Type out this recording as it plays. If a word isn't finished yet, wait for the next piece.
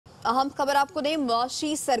अहम खबर आपको दें,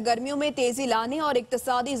 मुआशी सरगर्मियों में तेजी लाने और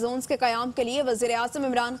इक्तिसादी जोन्स के कयाम के लिए वज़ीर-ए-आज़म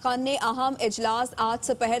इमरान खान ने अहम इजलास आज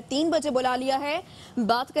दोपहर 3 बजे बुला लिया है।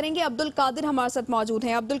 बात करेंगे, अब्दुल कादिर हमारे साथ मौजूद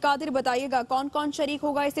हैं। अब्दुल कादिर, बताइएगा कौन कौन शरीक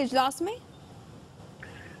होगा इस इजलास में?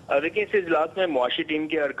 देखिए, इस इजलास में मुआशी टीम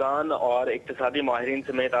के अरकान और इक्तिसादी माहिरीन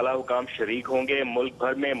समेत आला हुकाम शरीक होंगे। मुल्क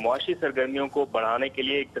भर में मुआशी सरगर्मियों को बढ़ाने के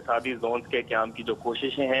लिए इक्तिसादी जोन्स के क़याम की जो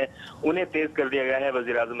कोशिशें हैं उन्हें तेज कर दिया गया है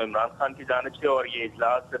वज़ीर-ए-आज़म इमरान खान की जानिब से, और ये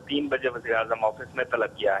इजलास 3 बजे वज़ीर-ए-आज़म ऑफिस में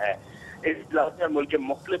तलब किया है। इस इजलास में मुल्क के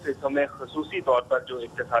मुख्तलिफ हिस्सों में खसूसी तौर पर जो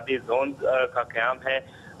इक्तिसादी जोन का क़याम है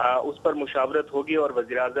उस पर मुशावरत होगी, और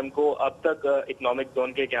वज़ीर-ए-आज़म को अब तक इकनॉमिक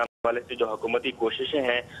जोन के क़याम वाले से जो हुकूमती कोशिशें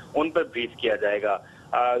हैं उन पर ब्रीफ किया जाएगा।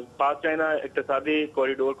 पाक चाइना इक्तिसादी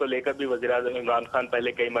कॉरिडोर को लेकर भी वज़ीर-ए-आज़म इमरान खान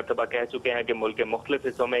पहले कई मरतबा कह चुके हैं कि मुल्क के मुख्तलिफ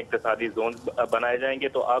हिस्सों में इक्तिसादी जोन बनाए जाएंगे।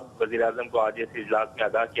 तो अब वज़ीर-ए-आज़म को आज इस इजलास में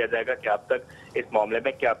आगाह किया जाएगा कि अब तक इस मामले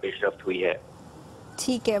में क्या पेशरफ्त हुई है।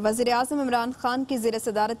 ठीक है, वज़ीर-ए-आज़म इमरान खान की ज़ेर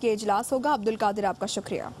सदारत ये इजलास होगा। अब्दुल कादिर, आपका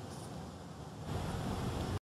शुक्रिया।